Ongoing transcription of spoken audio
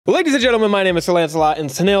Ladies and gentlemen, my name is Sir Lancelot,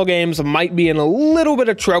 and Snail Games might be in a little bit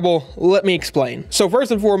of trouble. Let me explain. So first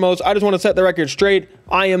and foremost, I just want to set the record straight.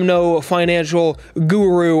 I am no financial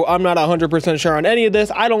guru. I'm not 100% sure on any of this.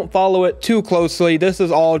 I don't follow it too closely. This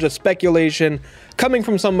is all just speculation coming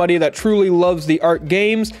from somebody that truly loves the Ark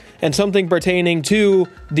games and something pertaining to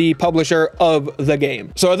the publisher of the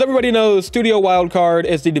game. So as everybody knows, Studio Wildcard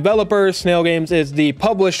is the developer, Snail Games is the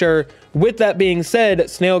publisher. With that being said,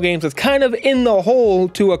 Snail Games is kind of in the hole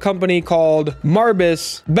to a company called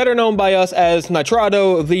Marbus, better known by us as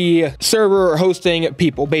Nitrado, the server hosting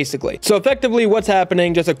people, basically. So effectively what's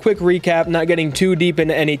happening, just a quick recap, not getting too deep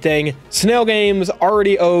into anything. Snail Games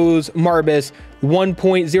already owes Marbus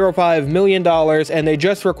 $1.05 million, and they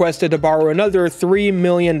just requested to borrow another $3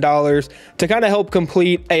 million to kind of help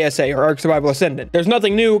complete ASA, or Ark Survival Ascendant. There's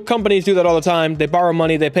nothing new. Companies do that all the time. They borrow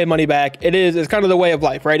money, they pay money back. It's kind of the way of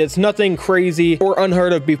life, right? It's nothing crazy or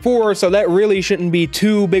unheard of before, so that really shouldn't be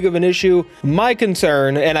too big of an issue. My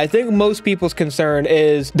concern, and I think most people's concern,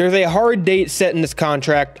 is there's a hard date set in this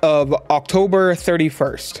contract of October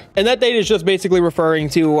 31st. And that date is just basically referring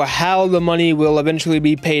to how the money will eventually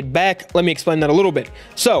be paid back. Let me explain that a little bit.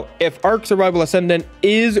 So if Ark Survival Ascendant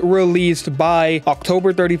is released by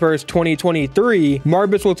October 31st, 2023,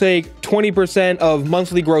 Marbus will take 20% of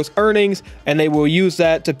monthly gross earnings, and they will use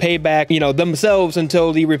that to pay back, themselves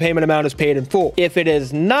until the repayment amount is paid in full. If it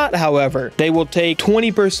is not, however, they will take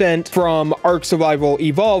 20% from Ark Survival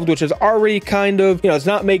Evolved, which is already kind of, it's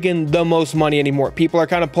not making the most money anymore. People are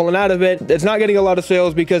kind of pulling out of it. It's not getting a lot of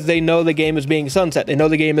sales because they know the game is being sunset. They know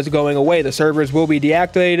the game is going away. The servers will be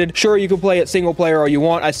deactivated. Sure, you can play it single player all you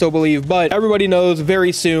want, I still believe, but everybody knows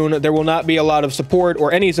very soon there will not be a lot of support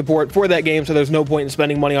or any support for that game, so there's no point in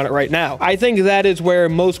spending money on it right now. I think that is where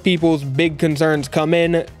most people's big concerns come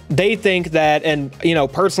in. They think that, and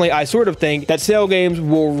personally, I sort of think that Snail Games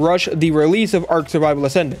will rush the release of Ark Survival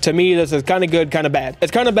Ascendant. To me, this is kind of good, kind of bad.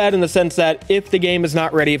 It's kind of bad in the sense that if the game is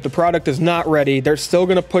not ready, if the product is not ready, they're still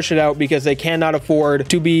going to push it out because they cannot afford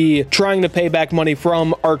to be trying to pay back money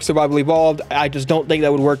from Ark Survival Evolved. I just don't think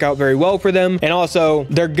that would work out very well for them. And also,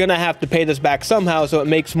 they're going to have to pay this back somehow, so it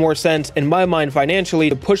makes more sense in my mind financially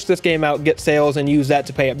to push this game out, get sales, and use that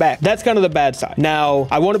to pay it back. That's kind of the bad side. Now,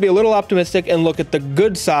 I want to be a little optimistic and look at the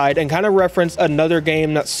good side and kind of reference another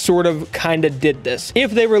game that sort of kind of did this. If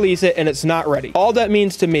they release it and it's not ready, all that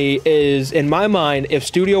means to me is, in my mind, if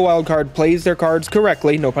Studio Wildcard plays their cards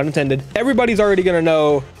correctly, no pun intended, everybody's already going to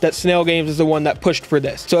know that Snail Games is the one that pushed for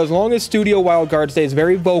this. So as long as Studio Wildcard stays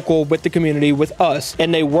very vocal with the community, with us,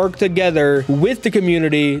 and they work together with the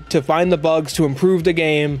community to find the bugs to improve the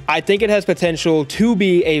game, I think it has potential to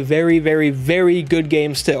be a very, very, very good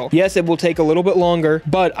game still. Yes, it will take a little bit longer,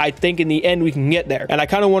 but I think in the end we can get there. And I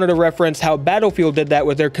kind of wanted to reference how Battlefield did that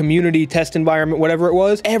with their community test environment, whatever it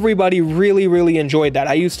was. Everybody really, really enjoyed that.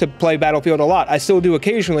 I used to play Battlefield a lot. I still do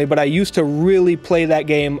occasionally, but I used to really play that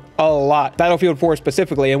game a lot. Battlefield 4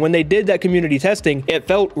 specifically. And when they did that community testing, it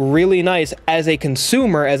felt really nice as a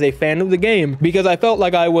consumer, as a fan of the game, because I felt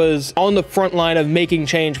like I was on the front line of making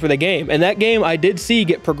change for the game. And that game I did see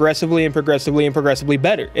get progressively and progressively and progressively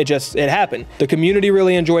better. It happened. The community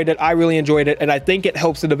really enjoyed it. I really enjoyed it. And I think it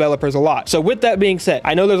helps the developers a lot. So with that being said,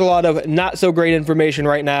 I know there's a lot of not so great information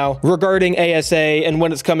right now regarding ASA and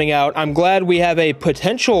when it's coming out. I'm glad we have a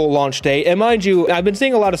potential launch date. And mind you, I've been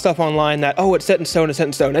seeing a lot of stuff online that, oh, it's set in stone, it's set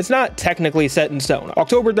in stone. It's not technically set in stone.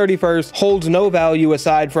 October 31st holds no value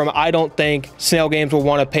aside from, I don't think Snail Games will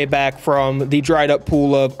want to pay back from the dried up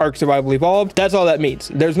pool of Ark Survival Evolved. That's all that means.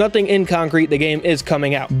 There's nothing in concrete. The game is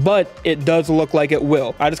coming out, but it does look like it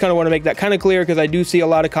will. I just kind of want to make that kind of clear because I do see a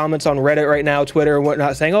lot of comments on Reddit right now, Twitter and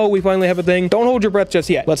whatnot saying, oh, we finally have a thing. Don't hold your breath just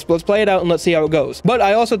yet. Let's play it out and let's see how it goes. But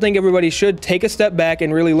I also think everybody should take a step back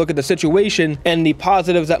and really look at the situation and the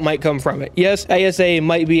positives that might come from it. Yes, ASA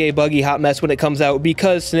might be a buggy hot mess when it comes out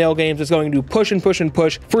because Snail Games is going to push and push and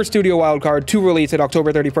push for Studio Wildcard to release it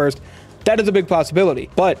October 31st. That is a big possibility.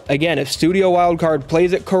 But again, if Studio Wildcard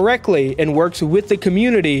plays it correctly and works with the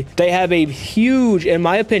community, they have a huge, in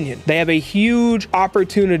my opinion, they have a huge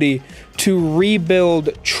opportunity to rebuild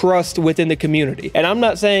trust within the community. And I'm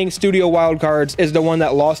not saying Studio Wildcards is the one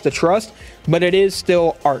that lost the trust, but it is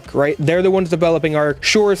still Ark, right? They're the ones developing Ark.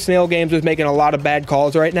 Sure, Snail Games is making a lot of bad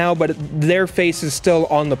calls right now, but their face is still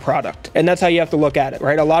on the product. And that's how you have to look at it,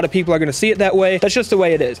 right? A lot of people are going to see it that way. That's just the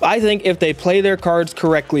way it is. I think if they play their cards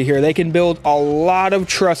correctly here, they can build a lot of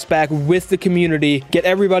trust back with the community, get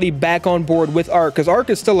everybody back on board with Ark, because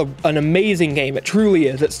Ark is still an amazing game. It truly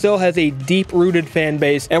is. It still has a deep-rooted fan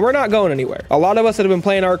base, and we're not going going anywhere. A lot of us that have been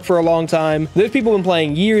playing Ark for a long time, there's people who've been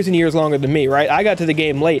playing years and years longer than me, right? I got to the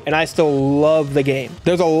game late and I still love the game.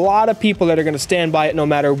 There's a lot of people that are going to stand by it no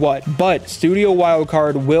matter what, but Studio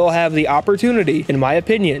Wildcard will have the opportunity, in my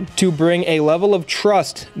opinion, to bring a level of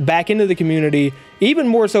trust back into the community, even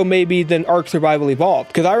more so maybe than Ark Survival Evolved.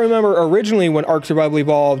 Because I remember originally when Ark Survival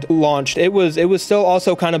Evolved launched, it was still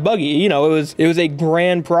also kind of buggy. You know, it was a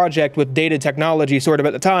grand project with dated technology sort of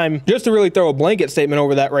at the time, just to really throw a blanket statement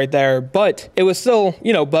over that right there. But it was still,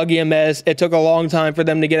 you know, buggy a mess. It took a long time for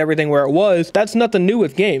them to get everything where it was. That's nothing new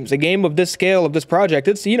with games. A game of this scale, of this project,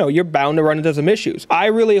 it's, you know, you're bound to run into some issues. I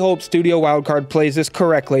really hope Studio Wildcard plays this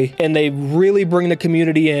correctly and they really bring the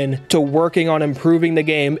community in to working on improving the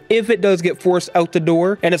game if it does get forced out the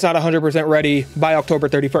door and it's not 100% ready by October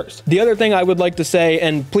 31st. The other thing I would like to say,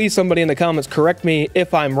 and please somebody in the comments correct me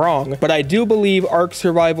if I'm wrong, but I do believe Ark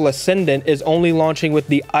Survival Ascendant is only launching with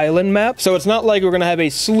the island map. So it's not like we're going to have a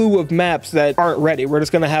slew of maps that aren't ready. We're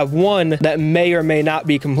just going to have one that may or may not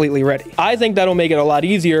be completely ready. I think that'll make it a lot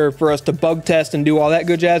easier for us to bug test and do all that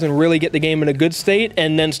good jazz and really get the game in a good state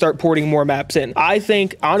and then start porting more maps in. I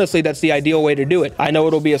think honestly that's the ideal way to do it. I know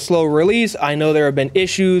it'll be a slow release. I know there have been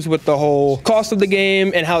issues with the whole cost of the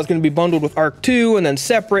game and how it's going to be bundled with Ark 2 and then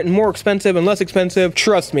separate and more expensive and less expensive.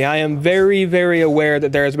 Trust me, I am very, very aware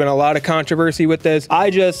that there has been a lot of controversy with this. I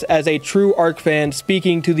just, as a true Ark fan,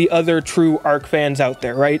 speaking to the other true Ark fans out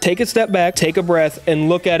there, right? Take a step back, take a breath, and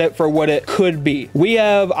look at it for what it could be.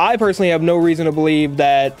 I personally have no reason to believe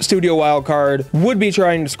that Studio Wildcard would be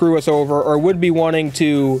trying to screw us over or would be wanting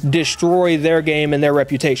to destroy their game and their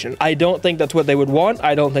reputation. I don't think that's what they would want.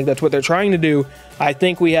 I don't think that's what they're trying to do. I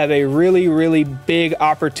think we have a really, really big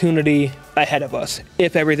opportunity ahead of us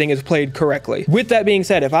if everything is played correctly. With that being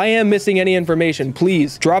said, if I am missing any information,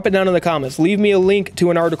 please drop it down in the comments. Leave me a link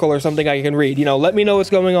to an article or something I can read. You know, let me know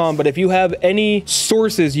what's going on, but if you have any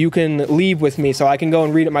sources you can leave with me so I can go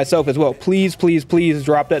and read it myself as well, please, please, please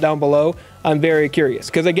drop that down below. I'm very curious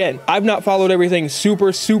because, again, I've not followed everything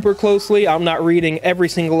super, super closely. I'm not reading every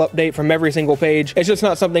single update from every single page. It's just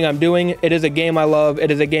not something I'm doing. It is a game I love. It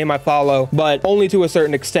is a game I follow, but only to a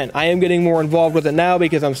certain extent. I am getting more involved with it now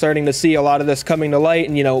because I'm starting to see a lot of this coming to light,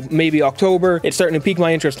 and, you know, maybe October, it's starting to pique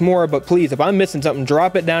my interest more. But please, if I'm missing something,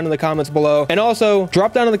 drop it down in the comments below. And also,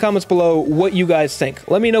 drop down in the comments below what you guys think.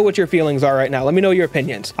 Let me know what your feelings are right now. Let me know your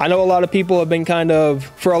opinions. I know a lot of people have been kind of,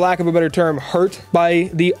 for a lack of a better term, hurt by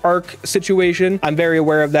the Ark situation. I'm very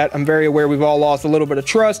aware of that. I'm very aware we've all lost a little bit of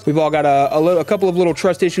trust. We've all got a couple of little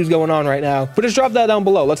trust issues going on right now. But just drop that down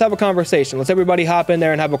below. Let's have a conversation. Let's everybody hop in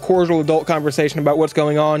there and have a cordial adult conversation about what's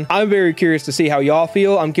going on. I'm very curious to see how y'all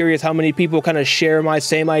feel. I'm curious how many people kind of share my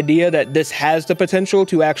same idea that this has the potential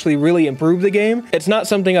to actually really improve the game. It's not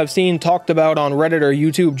something I've seen talked about on Reddit or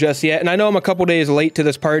YouTube just yet. And I know I'm a couple days late to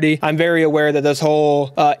this party. I'm very aware that this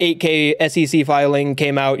whole 8K SEC filing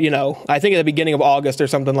came out, you know, I think at the beginning of August or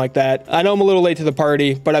something like that. I know I'm a little late to the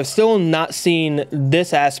party, but I've still not seen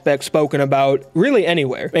this aspect spoken about really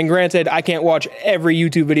anywhere. And granted, I can't watch every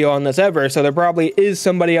YouTube video on this ever, so there probably is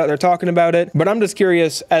somebody out there talking about it, but I'm just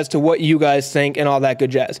curious as to what you guys think and all that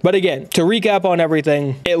good jazz. But again, to recap on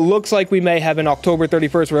everything, it looks like we may have an October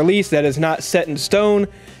 31st release that is not set in stone.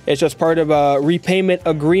 It's just part of a repayment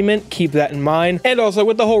agreement. Keep that in mind. And also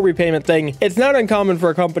with the whole repayment thing, it's not uncommon for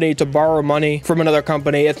a company to borrow money from another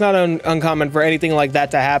company. It's not uncommon for anything like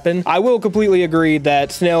that to happen. I will completely agree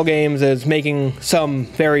that Snail Games is making some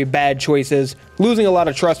very bad choices, losing a lot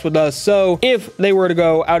of trust with us. So if they were to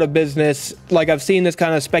go out of business, like I've seen this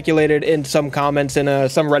kind of speculated in some comments in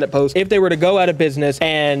some Reddit posts, if they were to go out of business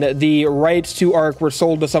and the rights to Ark were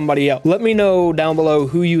sold to somebody else, let me know down below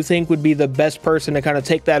who you think would be the best person to kind of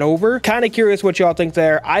take that over. Kind of curious what y'all think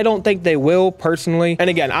there. I don't think they will personally. And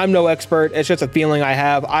again, I'm no expert. It's just a feeling I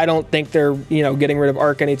have. I don't think they're, you know, getting rid of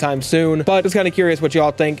Ark anytime soon, but just kind of curious what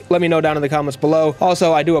y'all think. Let me know down in the comments below.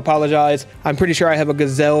 Also, I do apologize. I'm pretty sure I have a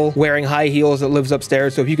gazelle wearing high heels that lives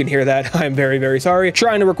upstairs, so if you can hear that, I'm very, very sorry.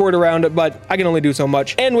 Trying to record around it, but I can only do so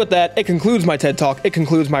much. And with that, it concludes my TED Talk. It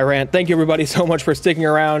concludes my rant. Thank you everybody so much for sticking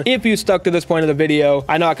around. If you stuck to this point of the video,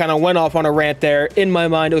 I know I kind of went off on a rant there. In my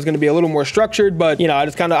mind, it was going to be a little more structured, but you know,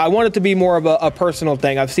 I want it to be more of a personal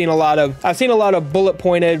thing. I've seen a lot of bullet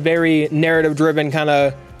pointed, very narrative driven kind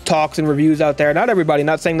of talks and reviews out there. Not everybody,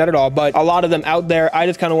 not saying that at all, but a lot of them out there. I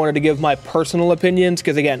just kind of wanted to give my personal opinions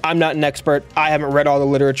because again, I'm not an expert. I haven't read all the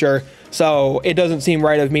literature, so it doesn't seem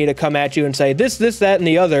right of me to come at you and say this, that, and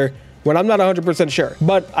the other when I'm not 100% sure.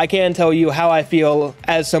 But I can tell you how I feel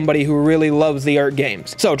as somebody who really loves the Ark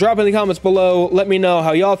games. So drop in the comments below. Let me know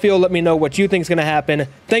how y'all feel. Let me know what you think is going to happen.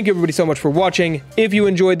 Thank you everybody so much for watching. If you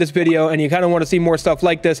enjoyed this video and you kind of want to see more stuff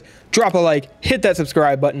like this, drop a like, hit that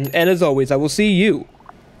subscribe button, and as always, I will see you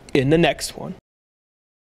in the next one.